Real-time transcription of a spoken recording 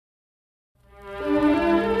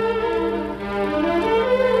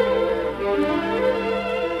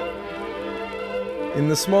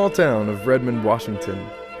the small town of Redmond, Washington,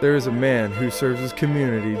 there is a man who serves his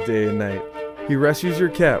community day and night. He rescues your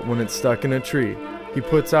cat when it's stuck in a tree. He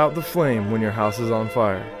puts out the flame when your house is on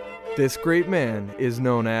fire. This great man is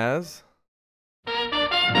known as...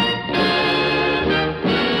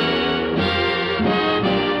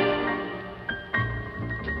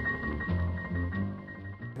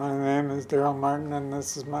 My name is Daryl Martin, and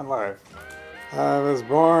this is my life. I was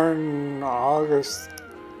born August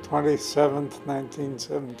 27th,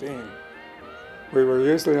 1917. We were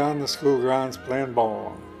usually on the school grounds playing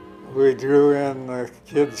ball. We drew in the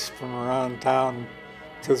kids from around town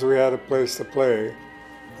because we had a place to play.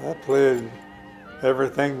 I played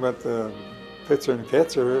everything but the pitcher and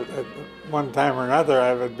catcher. At one time or another,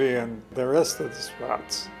 I would be in the rest of the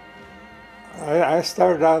spots. I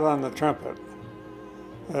started out on the trumpet.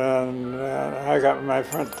 And I got my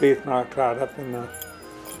front teeth knocked out up in the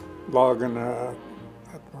log up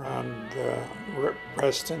around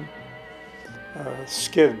Preston.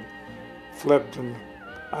 Skid flipped and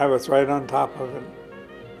I was right on top of it.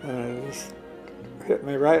 And it just hit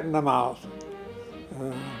me right in the mouth.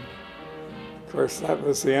 Of course, that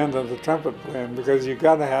was the end of the trumpet playing because you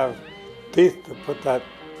got to have teeth to put that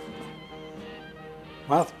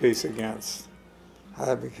mouthpiece against.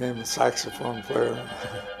 I became a saxophone player.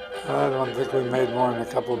 I don't think we made more than a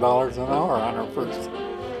couple $1 an hour on our first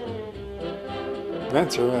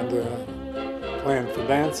venture into playing for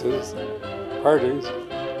dances, parties.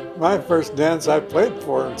 My first dance I played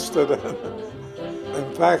for instead of...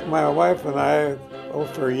 In fact, my wife and I,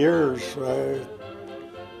 for years,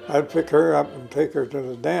 I'd pick her up and take her to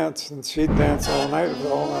the dance, and she'd dance all night with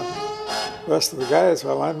all the rest of the guys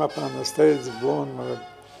while I'm up on the stage blowing my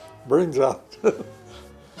brains out.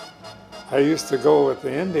 I used to go with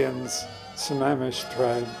the Indians, Sammamish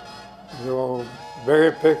tribe, go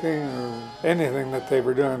berry picking or anything that they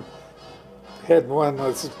were doing. Head one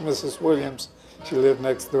was Mrs. Williams. She lived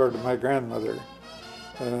next door to my grandmother.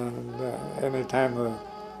 And anytime the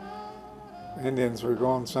Indians were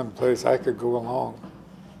going someplace, I could go along,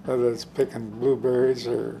 whether it's picking blueberries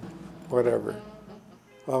or whatever.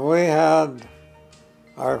 Well, we had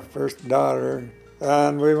our first daughter,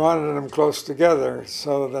 and we wanted them close together,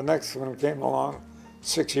 so the next one came along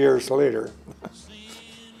 6 years later.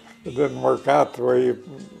 It didn't work out the way you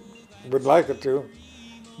would like it to,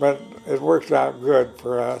 but it worked out good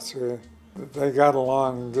for us. They got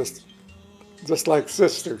along just like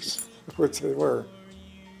sisters, which they were.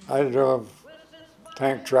 I drove a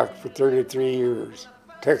tank truck for 33 years.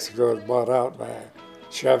 Texaco was bought out by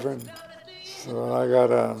Chevron, so I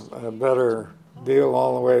got a better deal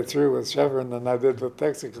all the way through with Chevron than I did with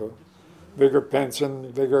Texaco. Bigger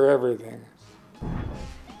pension, bigger everything.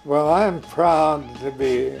 Well, I'm proud to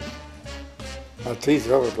be a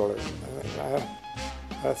teetotaler.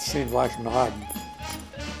 That seems like an odd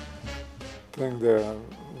thing to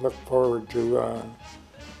look forward to,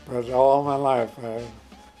 but all my life I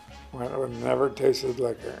never tasted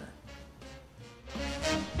liquor.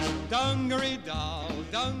 Dungaree doll,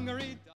 dungaree doll.